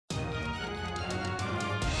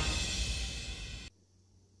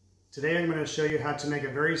Today I'm going to show you how to make a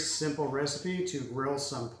very simple recipe to grill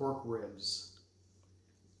some pork ribs.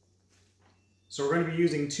 So we're going to be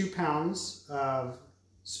using 2 pounds of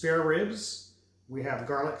spare ribs. We have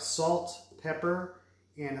garlic, salt, pepper,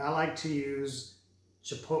 and I like to use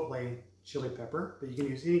chipotle chili pepper, but you can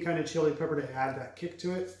use any kind of chili pepper to add that kick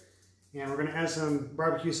to it. And we're going to add some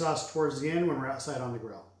barbecue sauce towards the end when we're outside on the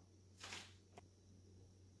grill.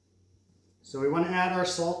 So we want to add our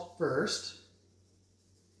salt first.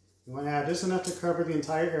 We want to add just enough to cover the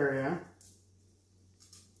entire area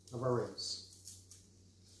of our ribs.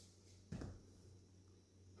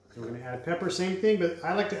 So we're going to add pepper, same thing, but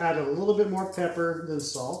I like to add a little bit more pepper than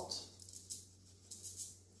salt.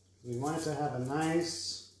 We want it to have a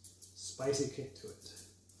nice spicy kick to it.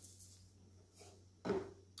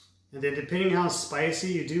 And then depending how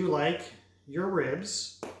spicy you do like your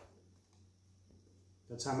ribs,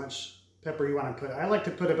 that's how much pepper you want to put. I like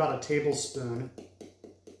to put about a tablespoon.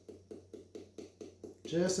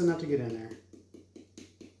 Just enough to get in there.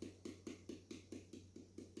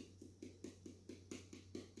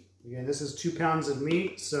 Again, this is 2 pounds of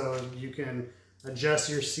meat, so you can adjust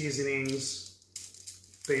your seasonings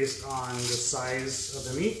based on the size of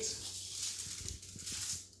the meat.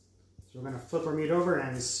 So we're going to flip our meat over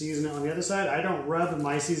and season it on the other side. I don't rub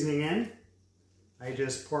my seasoning in. I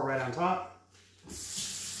just pour right on top.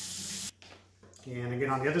 And again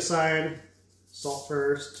on the other side, salt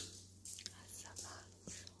first.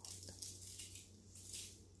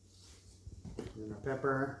 And our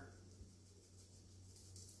pepper.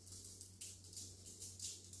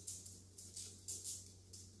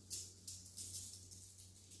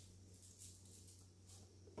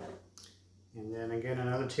 And then again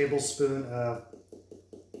another tablespoon of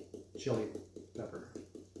chili pepper.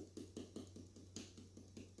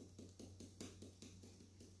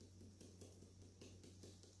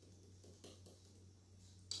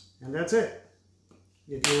 And that's it.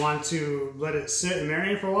 If you want to let it sit and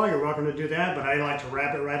marinate for a while, you're welcome to do that, but I like to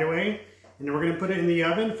wrap it right away. And then we're going to put it in the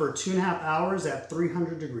oven for 2.5 hours at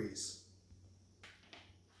 300 degrees.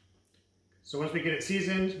 So once we get it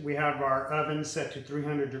seasoned, we have our oven set to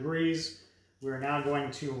 300 degrees. We're now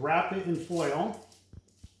going to wrap it in foil.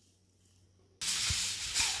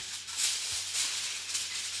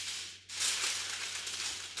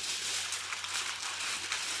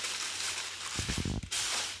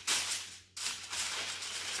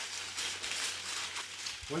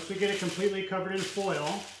 Once we get it completely covered in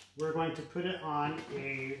foil, we're going to put it on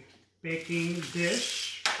a baking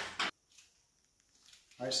dish.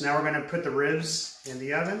 All right, so now we're going to put the ribs in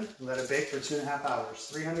the oven and let it bake for 2.5 hours,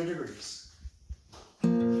 300 degrees.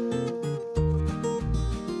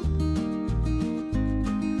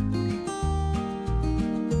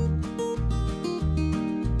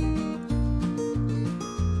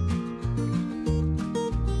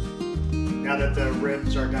 Now that the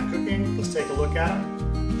ribs are done cooking, let's take a look at them.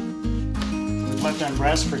 Let them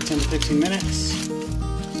rest for 10 to 15 minutes.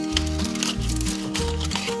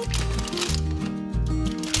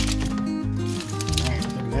 Alright,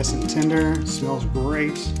 they're nice and tender, smells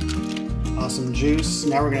great. Awesome juice.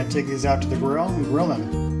 Now we're going to take these out to the grill and grill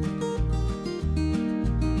them.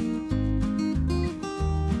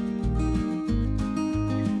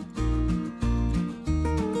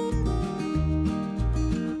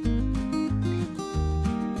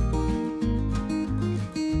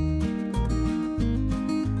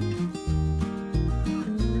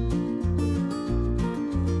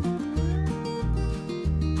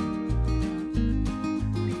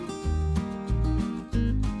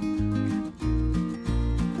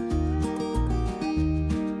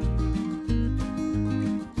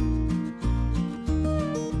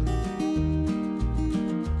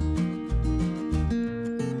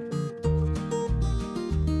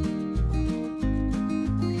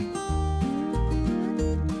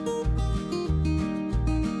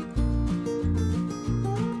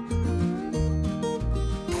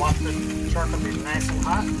 Want the charcoal to be nice and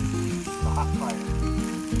hot, the hot fire.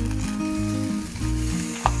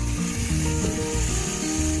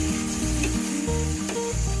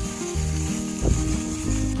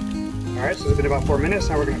 Alright, so it's been about 4 minutes.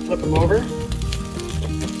 Now we're going to flip them over.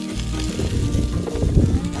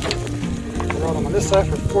 Roll them on this side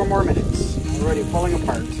for 4 more minutes. Already falling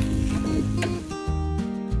apart.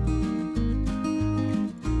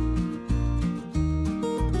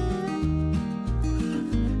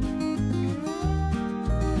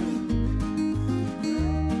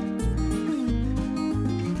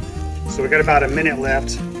 So we got about a minute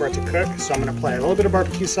left for it to cook, so I'm going to apply a little bit of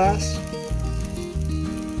barbecue sauce.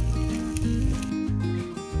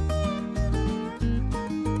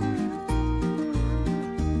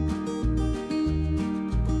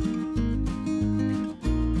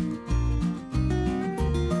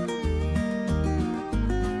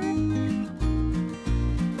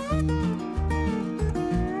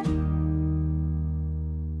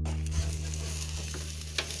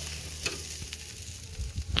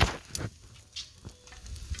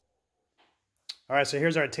 All right, so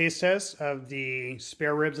here's our taste test of the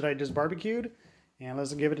spare ribs that I just barbecued. And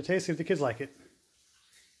let's give it a taste, see if the kids like it.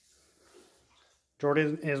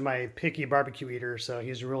 Jordan is my picky barbecue eater, so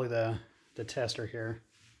he's really the tester here.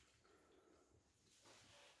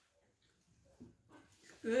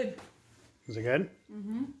 Good. Is it good?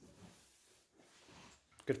 Mm-hmm.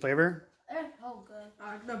 Good flavor? It's so good.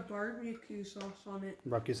 I like the barbecue sauce on it.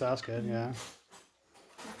 Barbecue sauce, good, yeah.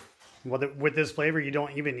 Well, with this flavor, you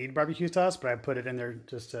don't even need barbecue sauce, but I put it in there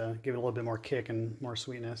just to give it a little bit more kick and more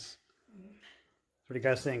sweetness. What do you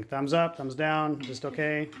guys think? Thumbs up, thumbs down, just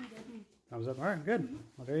okay? Thumbs up. All right, good.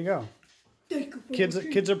 Well, there you go.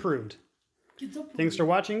 Kids approved. Thanks for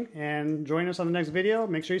watching, and join us on the next video.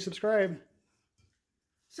 Make sure you subscribe.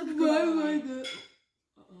 Subscribe.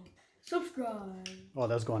 Subscribe. Oh,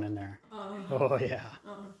 that's going in there. Uh-oh. Oh, yeah.